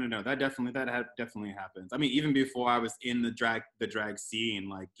 No, that definitely happens. I mean, even before I was in the drag scene,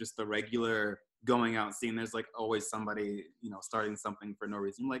 like just the regular going out scene, there's like always somebody, you know, starting something for no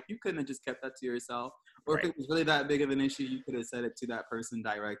reason. Like, you couldn't have just kept that to yourself, or if it was really that big of an issue, you could have said it to that person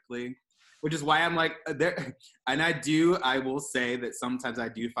directly. Which is why I'm like there, and I will say that sometimes I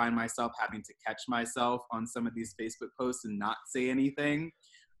do find myself having to catch myself on some of these Facebook posts and not say anything.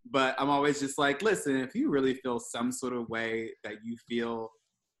 But I'm always just like, listen, if you really feel some sort of way that you feel,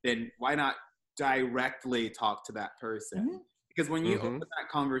 then why not directly talk to that person? Mm-hmm. Because when you open that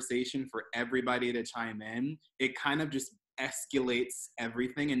conversation for everybody to chime in, it kind of just escalates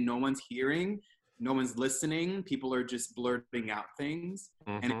everything, and no one's hearing. No one's listening. People are just blurting out things.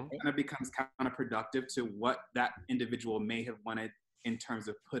 And it kind of becomes counterproductive to what that individual may have wanted in terms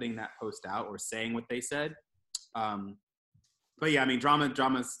of putting that post out or saying what they said. But yeah, I mean,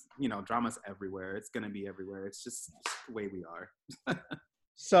 drama's everywhere. It's going to be everywhere. It's just the way we are.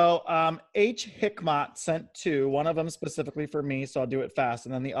 So H. Hickmott sent two, one of them specifically for me, so I'll do it fast.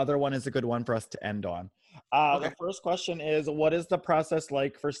 And then the other one is a good one for us to end on. Okay. The first question is, what is the process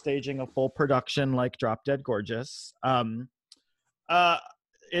like for staging a full production like Drop Dead Gorgeous?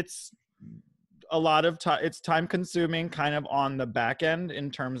 It's a lot of time. It's time consuming kind of on the back end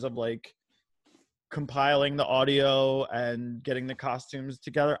in terms of like compiling the audio and getting the costumes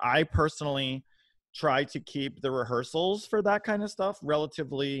together. I personally try to keep the rehearsals for that kind of stuff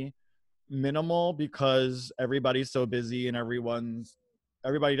relatively minimal because everybody's so busy and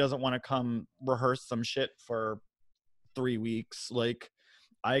everybody doesn't want to come rehearse some shit for 3 weeks. Like,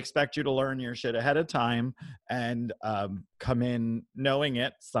 I expect you to learn your shit ahead of time and come in knowing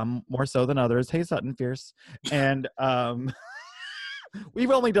it, some more so than others. Hey, Sutton Fierce. And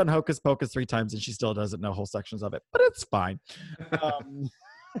we've only done Hocus Pocus 3 times and she still doesn't know whole sections of it, but it's fine.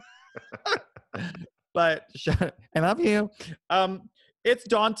 But I love you. It's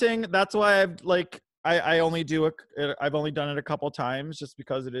daunting. That's why I've only done it a couple times just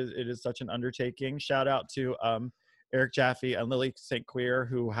because it is such an undertaking. Shout out to Eric Jaffe and Lily St. Queer,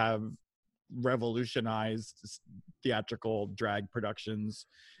 who have revolutionized theatrical drag productions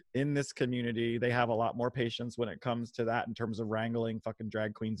in this community. They have a lot more patience when it comes to that in terms of wrangling fucking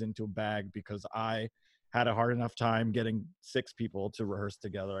drag queens into a bag, because I had a hard enough time getting 6 people to rehearse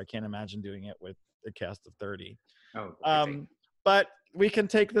together. I can't imagine doing it with a cast of 30. Oh, But we can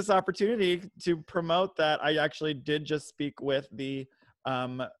take this opportunity to promote that I actually did just speak with the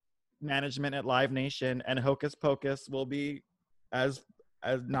management at Live Nation, and Hocus Pocus will be, as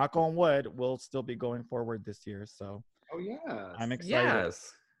knock on wood, will still be going forward this year. So oh yeah, I'm excited.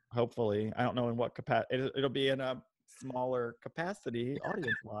 Yes. Hopefully, I don't know in what capacity. It'll be in a smaller capacity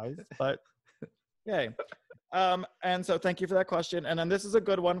audience wise, but yay. And so thank you for that question. And then this is a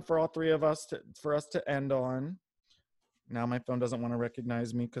good one for all 3 of us for us to end on. Now my phone doesn't want to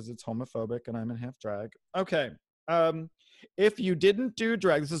recognize me because it's homophobic and I'm in half drag. Okay. If you didn't do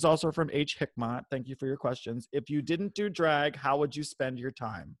drag, this is also from H. Hickmott. Thank you for your questions. If you didn't do drag, how would you spend your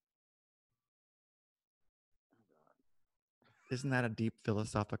time? Isn't that a deep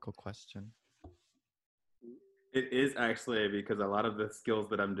philosophical question? It is actually, because a lot of the skills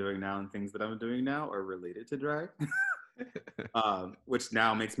that I'm doing now and things that I'm doing now are related to drag. Which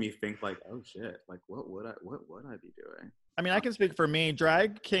now makes me think like, oh shit, like what would I be doing? I mean, I can speak for me.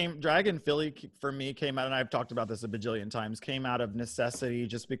 Drag in Philly for me came out, and I've talked about this a bajillion times, came out of necessity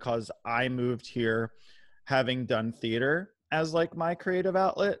just because I moved here having done theater as like my creative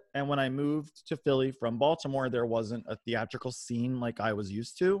outlet. And when I moved to Philly from Baltimore, there wasn't a theatrical scene like I was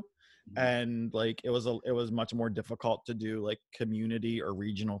used to. And like it was much more difficult to do like community or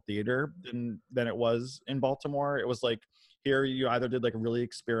regional theater than it was in Baltimore. It was like here you either did like really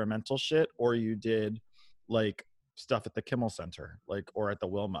experimental shit or you did like stuff at the Kimmel Center, like, or at the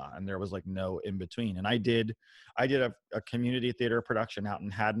Wilma, and there was like no in between. And I did a community theater production out in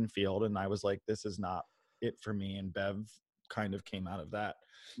Haddonfield, and I was like, this is not it for me. And Bev kind of came out of that.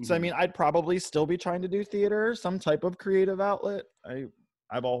 So I mean, I'd probably still be trying to do theater, some type of creative outlet.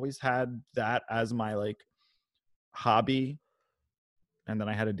 I've always had that as my like hobby. And then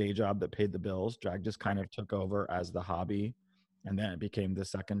I had a day job that paid the bills. Drag just kind of took over as the hobby, and then it became the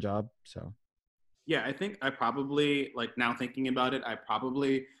second job. So yeah, I think I probably, like now thinking about it, I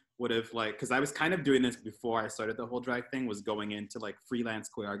probably would have like, because I was kind of doing this before I started the whole drag thing, was going into like freelance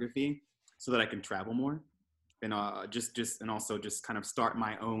choreography so that I can travel more. And and also just kind of start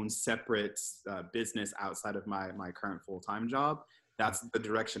my own separate business outside of my current full-time job. That's the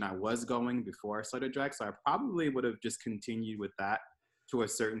direction I was going before I started drag. So I probably would have just continued with that to a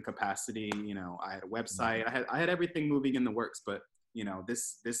certain capacity. You know, I had a website, I had everything moving in the works, but you know,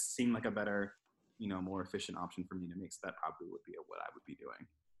 this seemed like a better, you know, more efficient option for me to make. So that probably would be what I would be doing.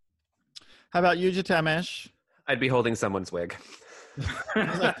 how about you, Jitemesh? I'd be holding someone's wig.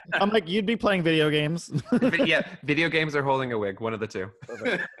 I'm like, you'd be playing video games. Yeah, video games or holding a wig, one of the two.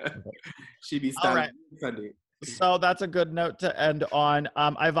 Perfect. She'd be All right. Sunday. So that's a good note to end on.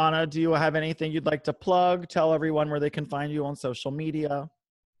 Ivanna, do you have anything you'd like to plug? Tell everyone where they can find you on social media.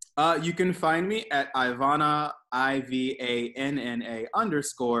 You can find me at Ivanna, IVANNA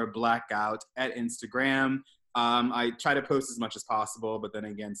 _ Blackout at Instagram. I try to post as much as possible, but then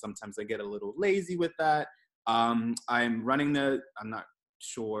again, sometimes I get a little lazy with that. I'm running I'm not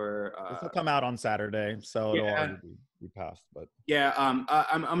sure. This will come out on Saturday, so it'll already be passed. But yeah, I'm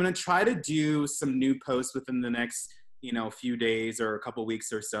gonna try to do some new posts within the next, you know, few days or a couple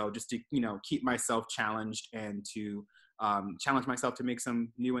weeks or so, just to, you know, keep myself challenged and to challenge myself to make some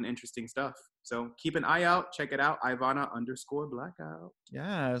new and interesting stuff. So keep an eye out. Check it out. Ivanna _ Blackout.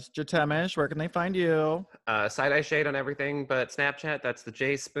 yes, Jitemesh, where can they find you? Side-eye shade on everything but Snapchat. That's the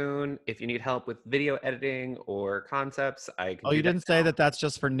J Spoon. If you need help with video editing or concepts, I can. Oh, you didn't say that that's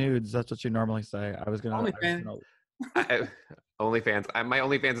just for nudes. That's what you normally say. I was gonna. OnlyFans. My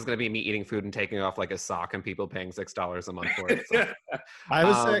OnlyFans is going to be me eating food and taking off like a sock and people paying $6 a month for it. So.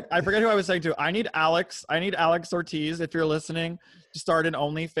 I forget who I was saying to. I need Alex Ortiz, if you're listening, to start an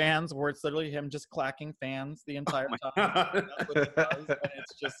OnlyFans where it's literally him just clacking fans the entire time. That's what he does. And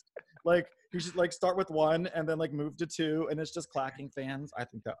it's just like you should like start with 1 and then like move to 2 and it's just clacking fans. I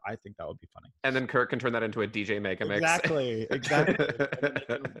think that would be funny. And then Kirk can turn that into a DJ Mega Mix. Exactly.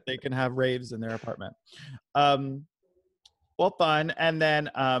 They can have raves in their apartment. Well, fun. And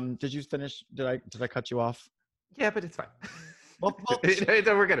then, did you finish? Did I cut you off? Yeah, but it's fine. Well,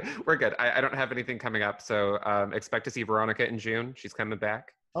 we're good. We're good. I don't have anything coming up, so expect to see Veronica in June. She's coming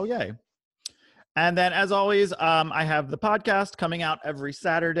back. Oh, yay. And then, as always, I have the podcast coming out every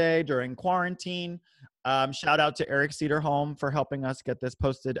Saturday during quarantine. Shout out to Eric Cedarholm for helping us get this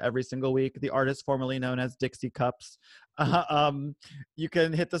posted every single week. The artist formerly known as Dixie Cups. You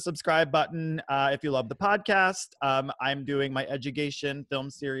can hit the subscribe button if you love the podcast. I'm doing my education film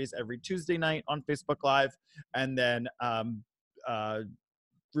series every Tuesday night on Facebook Live, and then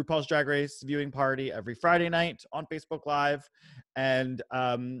RuPaul's Drag Race viewing party every Friday night on Facebook Live. And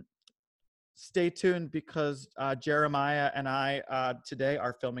stay tuned because Jeremiah and I today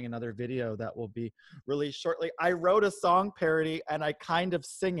are filming another video that will be released shortly. I wrote a song parody and I kind of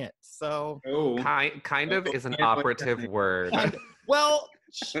sing it. So kind of is an operative word. Well,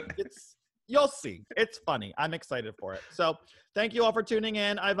 you'll see. It's funny. I'm excited for it. So thank you all for tuning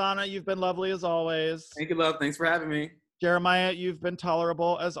in. Ivanna, you've been lovely as always. Thank you, love. Thanks for having me. Jeremiah, you've been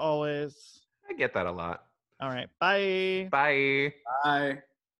tolerable as always. I get that a lot. All right. Bye. Bye. Bye.